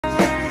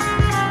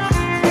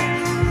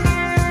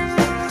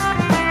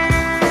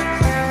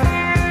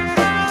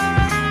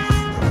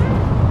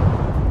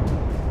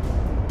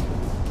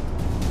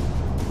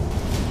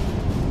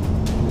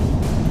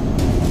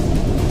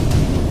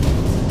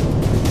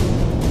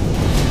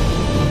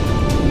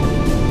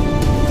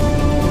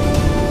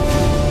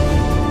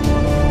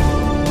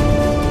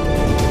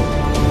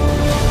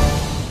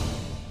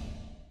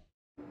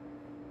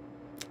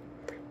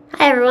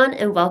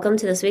and welcome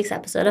to this week's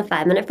episode of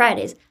 5 Minute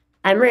Fridays.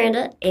 I'm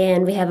Miranda,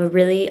 and we have a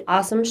really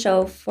awesome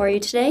show for you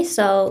today,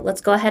 so let's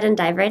go ahead and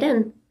dive right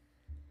in.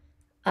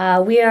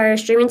 We are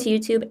streaming to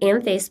YouTube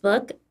and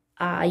Facebook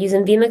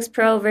using vMix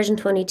Pro version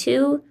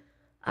 22.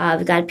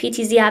 We've got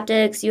PTZ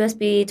optics,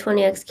 USB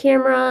 20X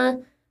camera,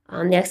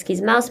 the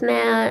X-Keys mouse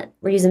mat.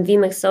 We're using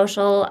vMix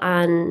Social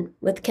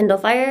with Kindle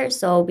Fire,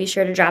 so be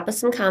sure to drop us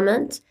some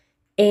comments.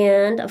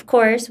 And, of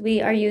course,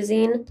 we are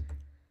using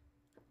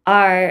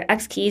our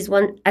XKE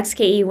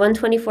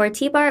 124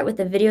 T-Bar with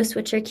a video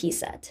switcher key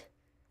set.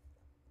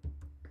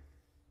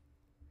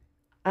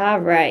 All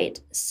right,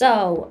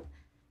 so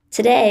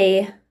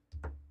today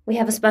we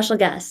have a special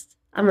guest.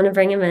 I'm going to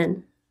bring him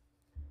in.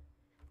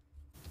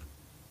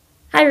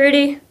 Hi,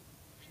 Rudy.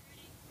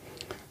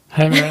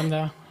 Hi,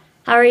 Miranda.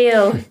 How are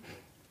you?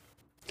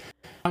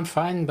 I'm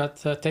fine, but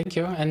thank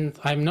you. And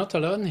I'm not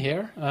alone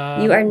here.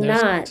 You are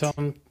not.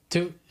 Some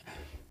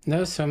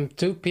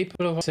two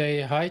people who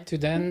say hi to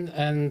Dan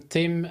and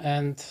Tim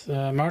and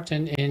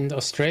Martin in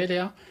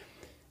Australia.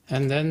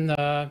 And then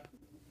a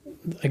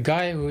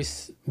guy who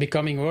is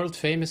becoming world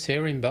famous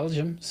here in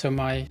Belgium, so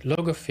my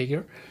logo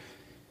figure.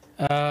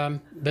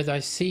 But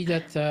I see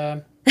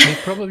that we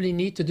probably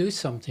need to do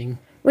something.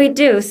 We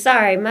do.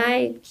 Sorry,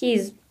 my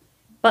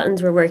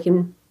buttons were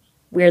working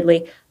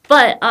weirdly.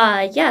 But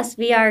yes,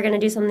 we are going to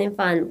do something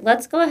fun.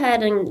 Let's go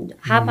ahead and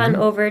hop on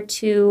over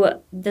to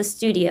the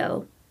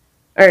studio.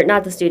 Or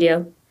not the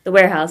studio, the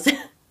warehouse.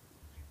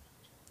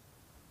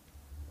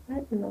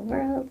 What in the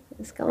world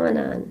is going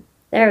on?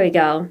 There we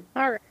go.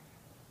 All right.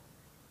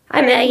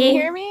 Hi, Maggie. Can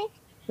you hear me?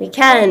 We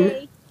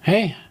can.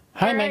 Hey.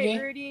 Hi, All Maggie.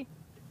 right, Rudy.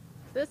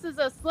 This is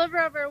a sliver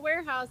of our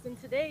warehouse, and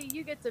today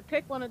you get to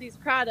pick one of these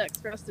products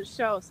for us to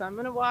show. So I'm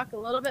going to walk a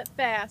little bit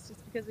fast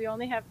just because we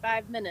only have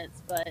 5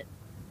 minutes, but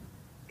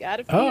got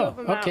a few of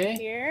them out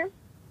here.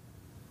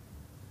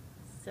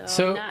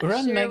 So not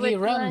run, sure Maggie, which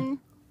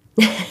run.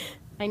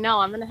 I know,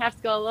 I'm going to have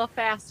to go a little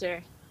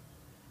faster.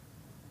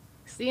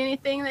 See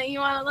anything that you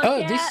want to look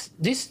at? Oh,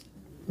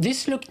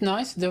 this looked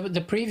nice,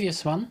 the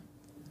previous one.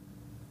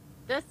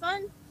 This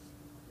one?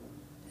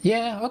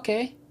 Yeah,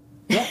 okay.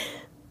 Yeah.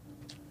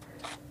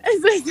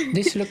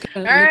 This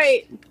All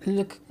right.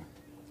 Look.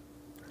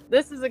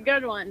 This is a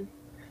good one.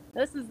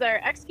 This is their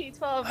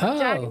XK12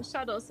 Dragon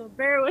Shuttle, so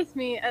bear with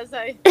me as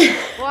I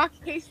walk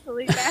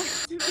hastily back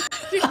to the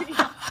studio.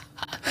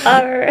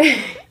 All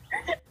right.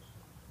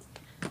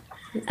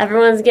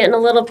 Everyone's getting a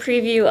little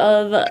preview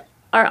of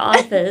our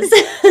office.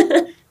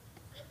 A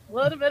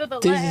little bit of the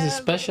This lab, is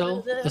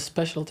a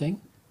special thing.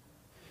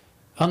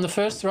 On the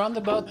first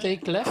roundabout,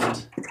 take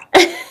left.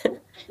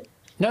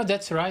 No,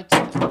 that's right.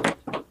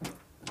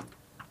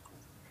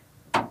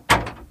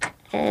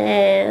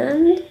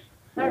 And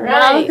right.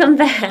 welcome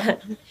back.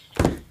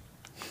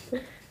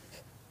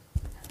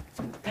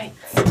 Right.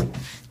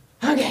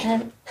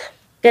 Okay.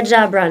 Good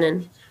job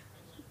running.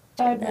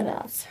 Turn that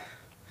off.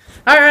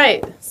 All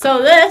right,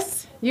 so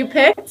this you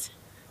picked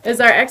is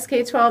our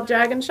XK12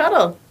 Dragon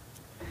Shuttle.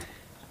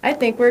 I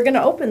think we're going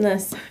to open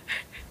this.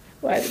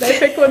 Why did I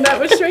pick one that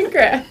was shrink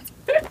wrapped?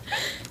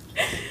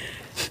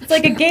 It's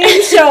like a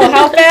game show.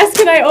 How fast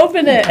can I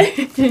open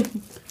it?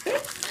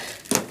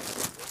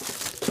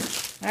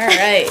 All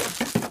right.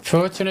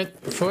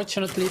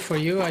 Fortunately for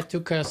you, I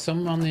took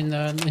someone in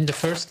the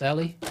first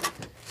alley.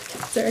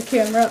 Is there a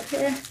camera up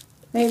here?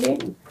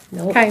 Maybe?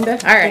 Nope. Kinda.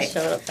 All right. Just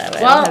show it up that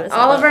way. Well,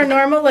 all of our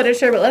normal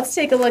literature, but let's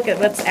take a look at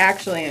what's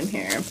actually in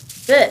here.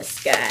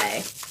 This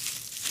guy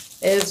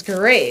is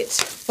great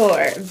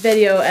for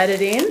video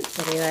editing.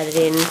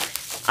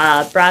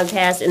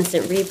 Broadcast,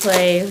 instant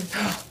replay.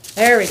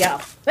 There we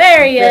go.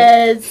 There he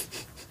is.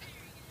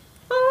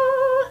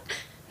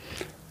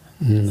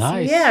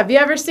 Nice. So, yeah, have you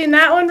ever seen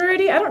that one,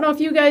 Rudy? I don't know if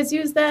you guys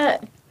use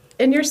that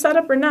in your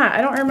setup or not.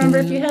 I don't remember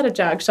if you had a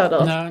jog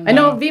shuttle. No, I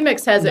know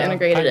vMix has it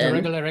integrated in.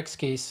 Regular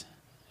X-Keys.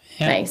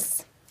 Yeah.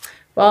 Nice.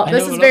 Well, I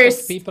this know is a very... lot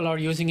of people are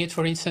using it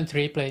for instant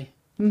replay.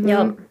 Mm-hmm.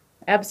 Yep.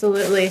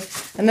 Absolutely.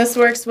 And this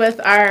works with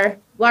our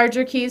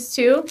larger keys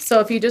too. So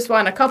if you just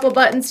want a couple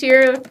buttons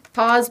here,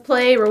 pause,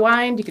 play,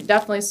 rewind, you could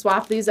definitely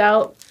swap these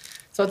out.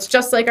 So it's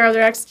just like our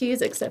other X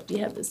keys, except you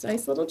have this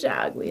nice little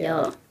jog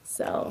wheel. Yep.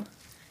 So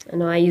I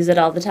know I use it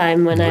all the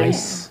time when I'm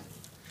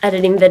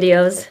editing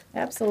videos.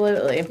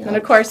 absolutely. Yep. And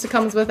of course it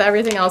comes with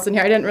everything else in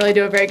here. I didn't really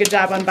do a very good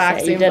job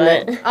unboxing,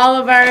 didn't. but all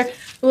of our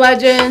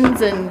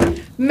legends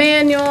and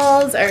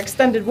manuals, our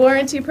extended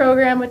warranty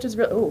program, which is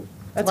really, oh,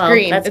 that's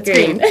green. That's it's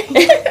green.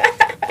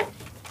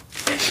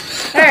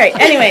 All right,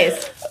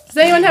 anyways, does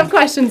anyone have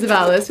questions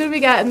about this? Who do we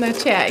got in the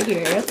chat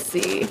here? Let's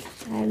see.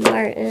 Hi,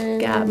 Martin.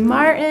 Got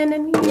Martin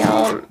and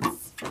Yup.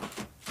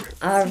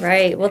 All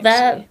right. Well,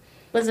 that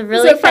was a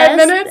really it 5 fast.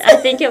 minutes? I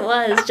think it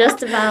was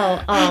just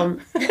about.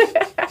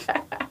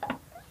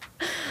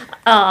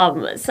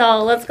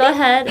 So let's go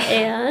ahead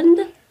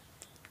and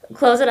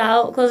close the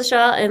show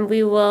out, and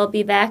we will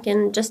be back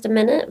in just a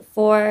minute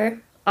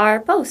for our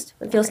post.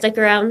 If you'll stick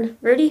around,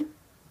 Rudy.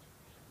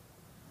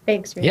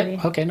 Thanks, Rudy.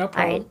 Yep, okay, no All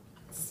problem. right.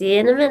 See you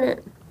in a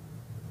minute.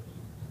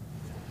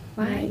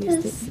 Why Why is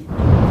does... this?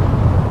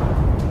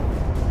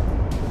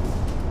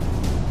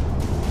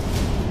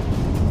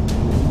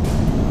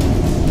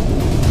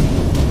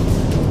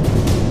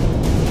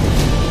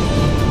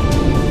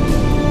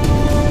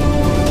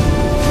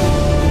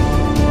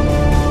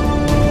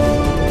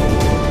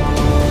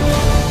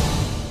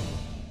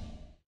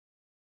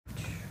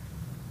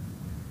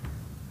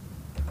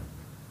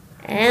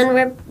 And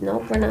we're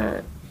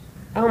not.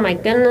 Oh my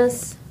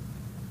goodness.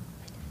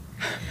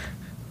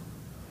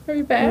 Are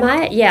you back?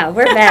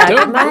 We're back.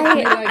 Don't do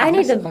me like I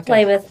need this. to Okay.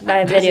 play with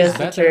my This video is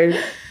better.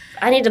 switcher.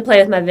 I need to play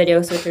with my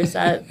video switcher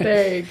set.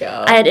 There you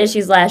go. I had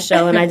issues last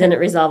show and I didn't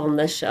resolve them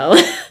this show.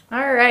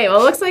 All right.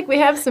 Well, it looks like we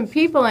have some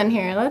people in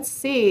here. Let's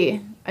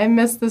see. I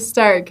missed the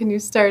start. Can you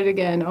start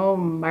again? Oh,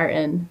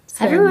 Martin.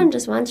 Everyone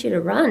just wants you to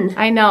run.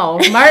 I know.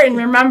 Martin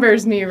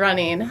remembers me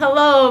running.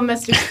 Hello,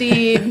 Mr.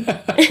 Steed.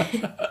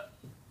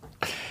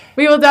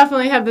 We will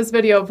definitely have this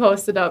video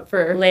posted up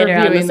for Later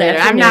on viewing this later.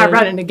 I'm not afternoon.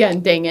 running again,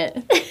 dang it.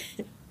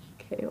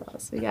 Okay, what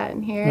else we got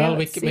in here? Well, we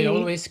Let's see.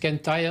 always can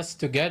tie us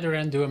together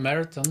and do a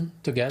marathon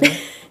together.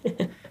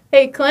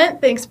 Hey,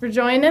 Clint, thanks for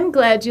joining.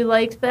 Glad you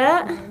liked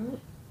that.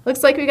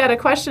 Looks like we got a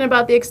question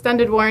about the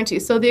extended warranty.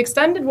 So the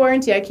extended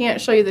warranty, I can't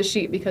show you the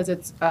sheet because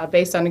it's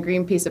based on a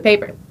green piece of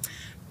paper.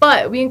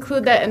 But we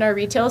include that in our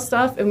retail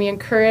stuff, and we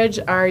encourage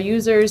our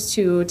users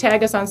to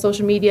tag us on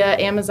social media,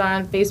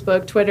 Amazon,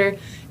 Facebook, Twitter.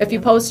 If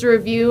you post a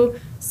review,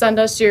 send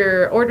us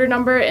your order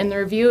number and the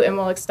review, and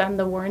we'll extend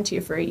the warranty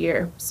for a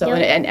year. So, Yep.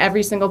 and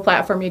every single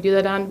platform you do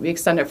that on, we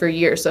extend it for a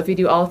year. So if you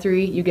do all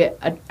three, you get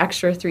an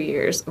extra 3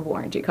 years of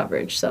warranty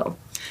coverage. So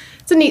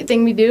it's a neat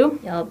thing we do.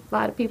 Yep. A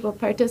lot of people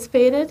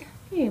participated.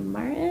 Hey,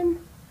 Martin.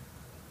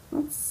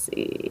 Let's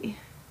see.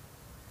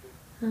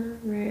 All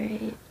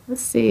right.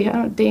 Let's see.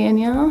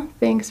 Daniel,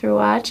 thanks for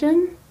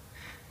watching.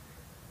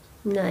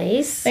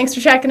 Nice. Thanks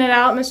for checking it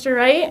out, Mr.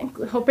 Wright.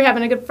 Hope you're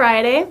having a good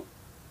Friday.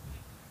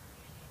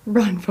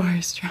 Run,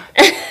 Forrest, run.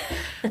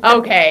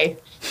 Okay.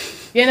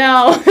 You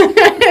know,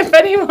 if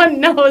anyone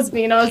knows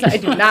me, knows I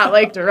do not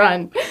like to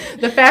run.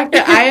 The fact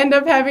that I end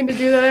up having to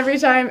do that every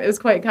time is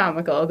quite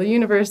comical. The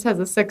universe has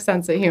a sick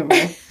sense of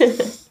humor.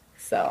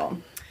 So.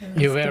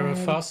 You were the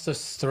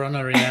fastest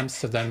runner in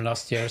Amsterdam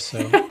last year, so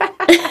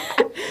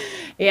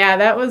Yeah,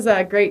 that was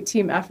a great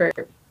team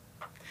effort.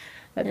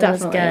 That It was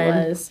definitely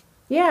good. was.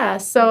 Yeah,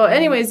 so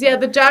anyways, yeah,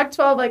 the Jog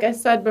 12, like I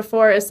said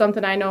before, is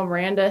something I know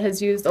Miranda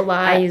has used a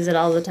lot. I use it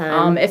all the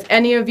time. If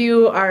any of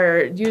you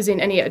are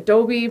using any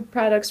Adobe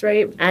products,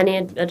 right? Any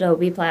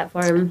Adobe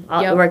platform,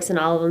 Yep. it works in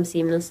all of them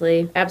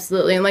seamlessly.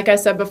 Absolutely. And like I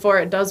said before,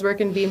 it does work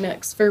in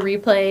vMix for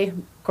replay.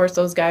 Of course,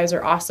 those guys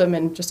are awesome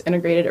and just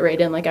integrated it right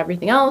in like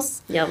everything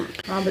else. Yep.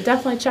 But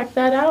definitely check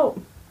that out.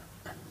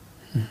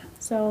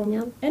 So,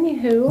 Yep.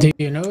 anywho. do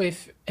you know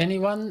if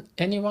anyone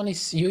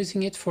is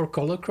using it for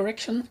color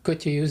correction?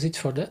 Could you use it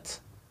for that?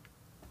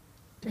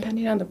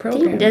 Depending on the I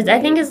program.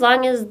 think as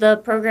long as the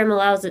program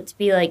allows it to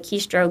be like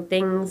keystroke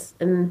things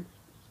and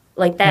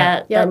like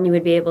that, Yep. then you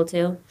would be able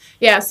to.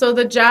 Yeah, so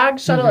the Jog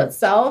Shuttle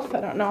itself, I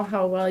don't know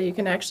how well you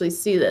can actually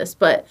see this,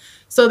 but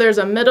so there's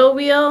a middle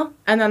wheel,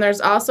 and then there's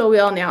also a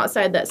wheel on the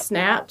outside that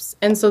snaps.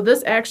 And so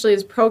this actually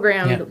is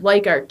programmed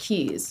like our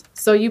keys.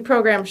 So you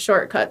program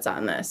shortcuts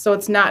on this. So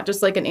it's not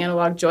just like an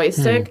analog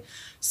joystick.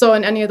 So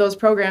in any of those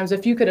programs,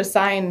 if you could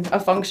assign a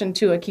function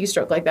to a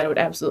keystroke like that, it would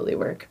absolutely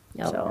work.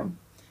 Yep. So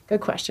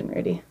good question,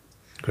 Rudy.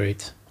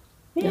 Great.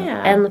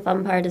 Yeah. And the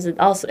fun part is it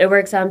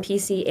works on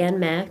PC and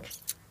Mac.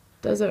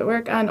 Does it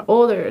work on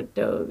older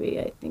Adobe,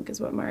 I think is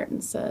what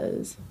Martin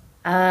says.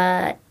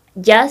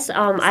 Yes,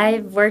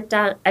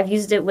 I've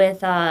used it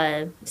with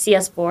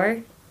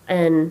CS4,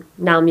 and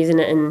now I'm using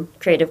it in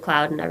Creative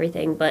Cloud and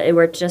everything, but it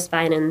worked just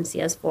fine in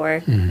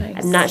CS4. Nice.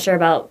 I'm not sure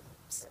about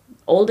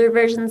older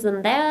versions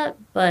than that,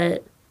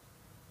 but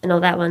I know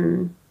that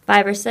one,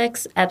 5 or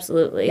 6,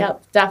 absolutely.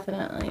 Yep,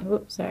 definitely.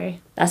 Whoops,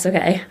 sorry. That's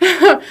okay.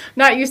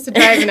 Not used to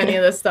driving any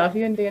of this stuff.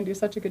 You and Dan do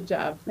such a good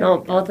job. There No, we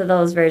go. both of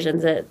those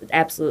versions, it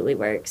absolutely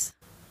works.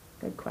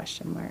 Good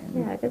question, Martin.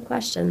 Yeah, good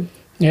question.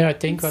 Yeah, I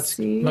think Let's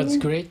what's see.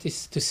 great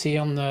is to see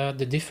on the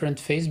different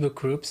Facebook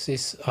groups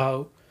is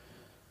how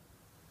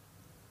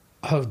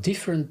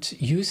different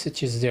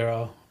usages there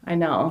are I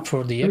know.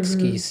 for the X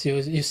keys.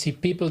 You see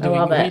people I doing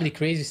love it. really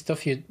crazy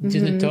stuff you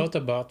didn't thought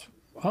about.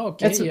 Oh,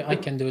 okay, It's- yeah, I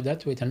can do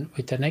that with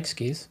an X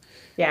keys.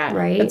 Yeah.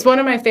 Right. It's one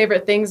of my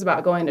favorite things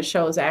about going to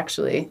shows,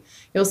 actually.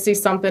 You'll see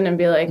something and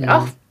be like,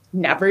 oh,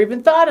 never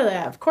even thought of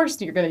that. Of course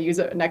you're going to use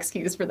it next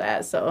keys for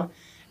that. So,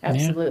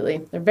 absolutely.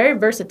 They're very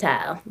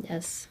versatile.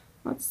 Yes.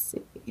 Let's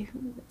see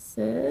who this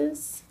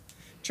is.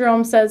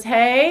 Jerome says,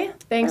 hey,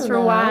 thanks for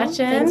Hello. watching.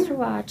 Thanks for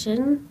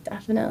watching.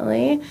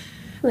 Definitely.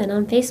 Went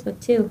on Facebook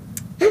too.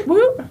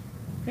 Whoop.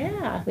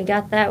 Yeah. We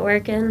got that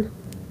working.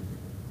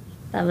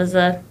 That was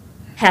a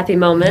happy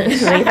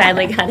moment when we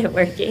finally got it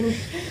working.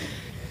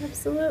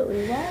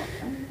 Absolutely. Well,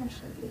 I'm going to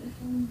show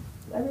you.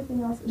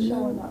 Everything else is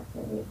showing up.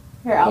 Right?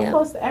 Here, I'll Yep.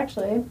 post,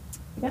 actually,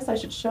 I guess I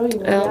should show you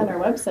maybe Oh. on our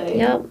website.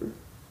 Yep.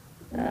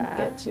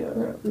 Get to it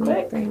real Let me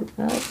quick. bring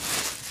up.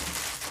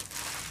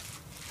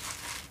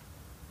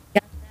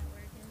 Got that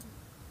working.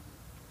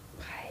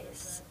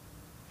 Nice.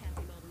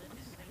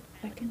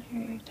 I can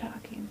hear you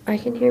talking. I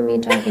can hear me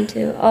talking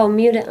too. Oh,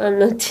 mute it on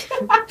the.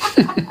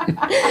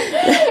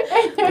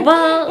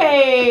 Well,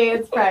 Hey,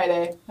 it's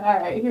Friday. All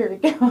right, here we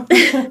go.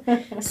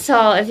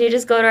 so if you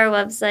just go to our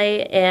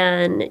website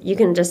and you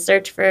can just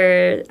search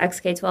for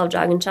XK12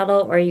 Jog and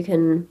Shuttle, or you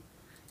can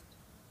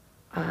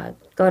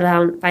go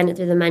down, find it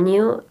through the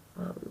menu.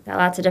 Got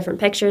lots of different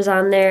pictures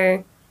on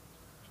there.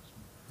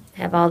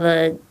 Have all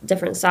the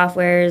different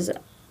softwares.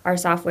 Our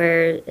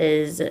software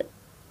is,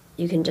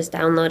 you can just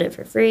download it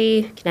for free.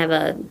 You can have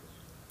a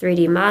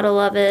 3D model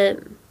of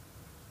it.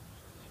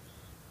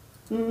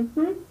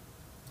 Mm-hmm.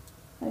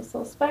 Nice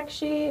little spec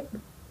sheet.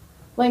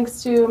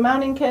 Links to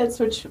mounting kits,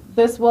 which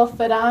this will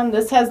fit on.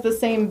 This has the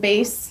same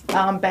base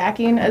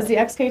backing as the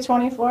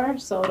XK24,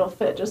 so it'll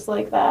fit just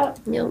like that.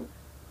 Yep.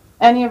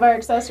 Any of our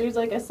accessories,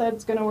 like I said,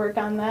 is going to work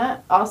on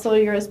that. Also,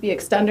 USB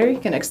extender. You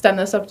can extend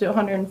this up to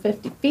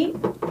 150 feet.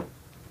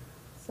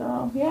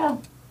 So, yeah.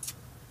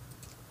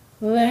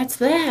 Well, that's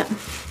that.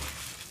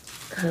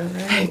 All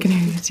right. I can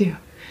hear you too.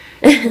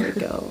 There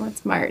we go.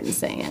 What's Martin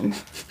saying?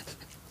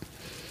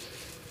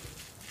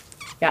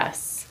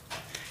 Yes,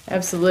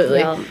 absolutely.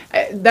 Yeah.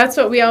 That's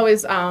what we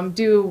always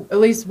do, at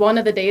least one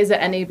of the days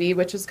at NAB,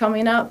 which is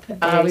coming up.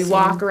 We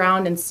walk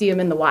around and see them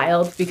in the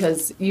wild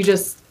because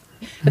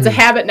it's a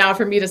habit now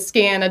for me to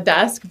scan a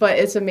desk, but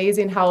it's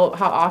amazing how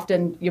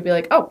often you'll be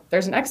like, oh,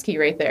 there's an X key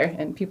right there.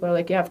 And people are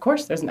like, yeah, of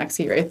course there's an X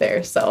key right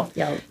there. So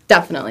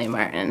definitely,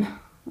 Martin.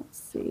 Let's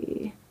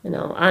see.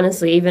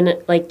 Honestly,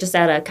 even like just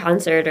at a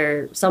concert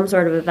or some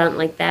sort of event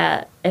like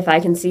that, if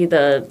I can see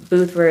the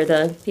booth where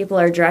the people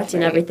are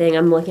directing everything,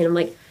 I'm like,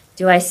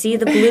 do I see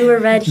the blue or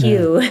red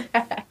hue?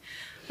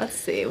 Let's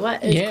see.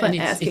 What is Clint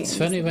asking? It's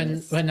funny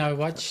when I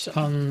watch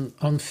on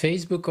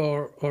Facebook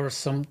or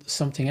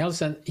something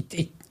else, and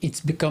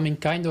it's becoming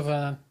kind of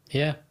an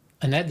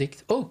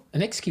addict. Oh,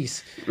 an X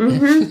keys.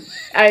 Mm-hmm.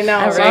 I know,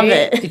 I right? love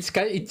it.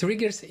 It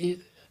triggers.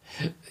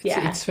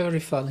 It's very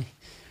funny.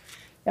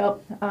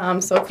 Yep.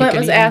 So Clint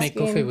was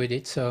asking. Make coffee with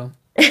it. So.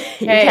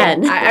 Hey,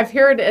 I've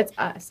heard it's.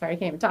 Sorry, I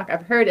can't even talk.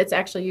 I've heard it's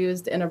actually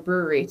used in a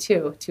brewery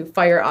too to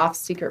fire off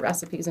secret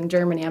recipes in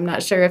Germany. I'm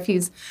not sure if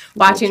he's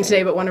watching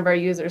today, but one of our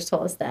users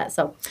told us that.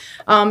 So,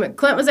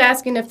 Clint was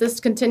asking if this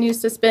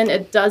continues to spin.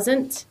 It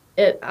doesn't.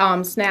 It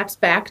snaps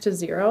back to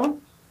 0.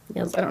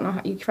 Yep. So I don't know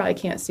how you probably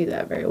can't see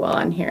that very well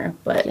on here,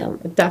 but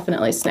it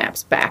definitely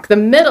snaps back. The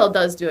middle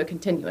does do a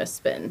continuous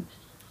spin.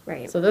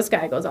 Right. So this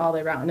guy goes all the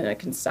way around and it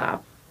can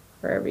stop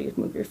wherever you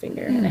move your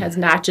finger. And it has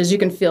notches. You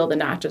can feel the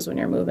notches when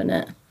you're moving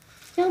it.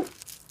 Yep.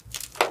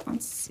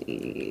 Let's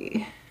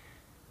see.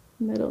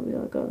 Middle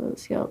wheel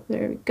goes. Yep,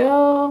 there we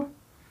go.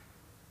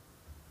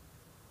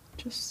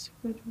 Just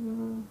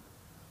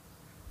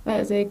that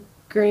is a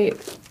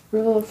great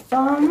rule of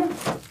thumb.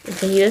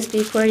 With the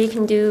USB port, you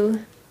can do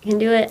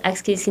it.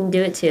 X keys can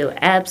do it too.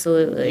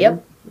 Absolutely.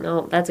 Yep.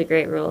 No, that's a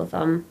great rule of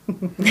thumb.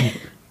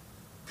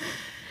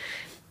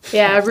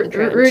 Yeah,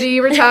 Rudy,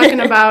 you were talking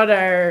about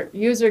our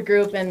user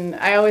group, and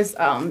I always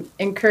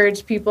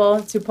encourage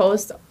people to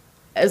post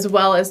as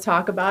well as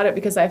talk about it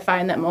because I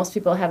find that most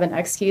people have an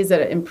X keys that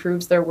it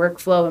improves their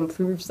workflow,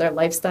 improves their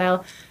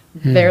lifestyle.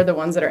 They're the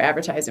ones that are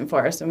advertising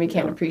for us, and we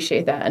can't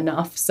appreciate that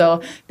enough.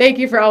 So thank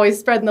you for always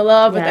spreading the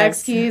love with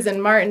X keys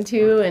and Martin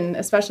too, and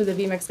especially the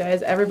VMix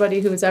guys. Everybody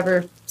who's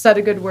ever said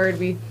a good word,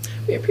 we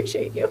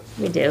appreciate you.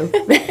 We do.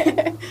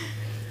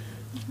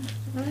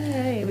 All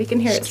right, we can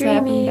hear it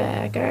snapping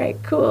back. All right,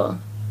 cool.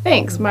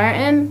 Thanks,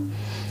 Martin.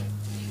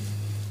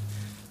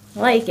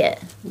 Like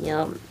it.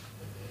 Yep.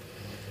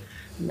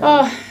 No.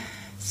 Oh,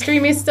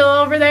 Streamy's still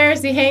over there.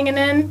 Is he hanging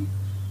in?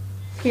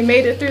 He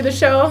made it through the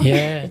show.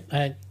 Yeah,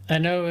 I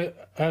know.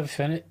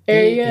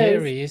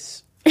 Here he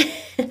is.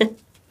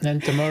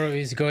 And tomorrow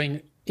he's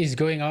going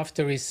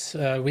after his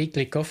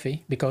weekly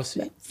coffee because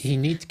he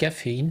needs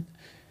caffeine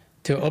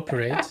to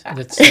operate.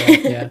 That's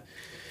yeah.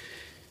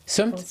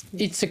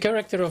 It's a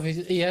character of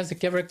his. He has a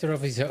character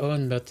of his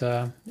own, but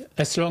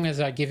as long as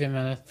I give him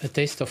a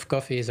taste of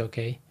coffee, is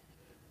okay.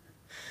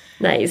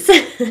 Nice.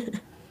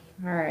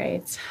 All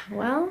right.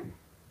 Well,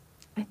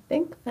 I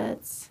think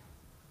that's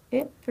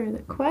it for the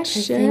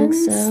questions. I think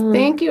so.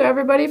 Thank you,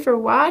 everybody, for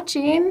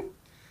watching.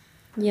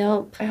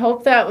 Yep. I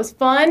hope that was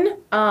fun.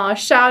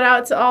 Shout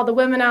out to all the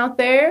women out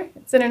there.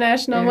 It's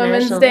International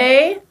Women's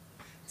Day.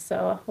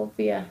 So I hope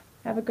you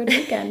have a good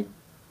weekend.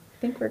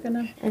 I think we're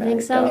gonna. I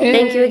think so.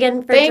 Thank you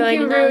again for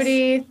joining us.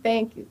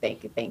 Thank you,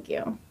 Rudy. Thank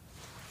you. All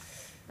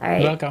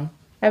right. Welcome.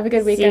 Have a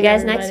good weekend. See you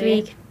guys everybody. next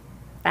week.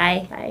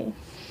 Bye.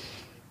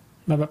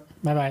 Bye.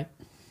 Bye bye.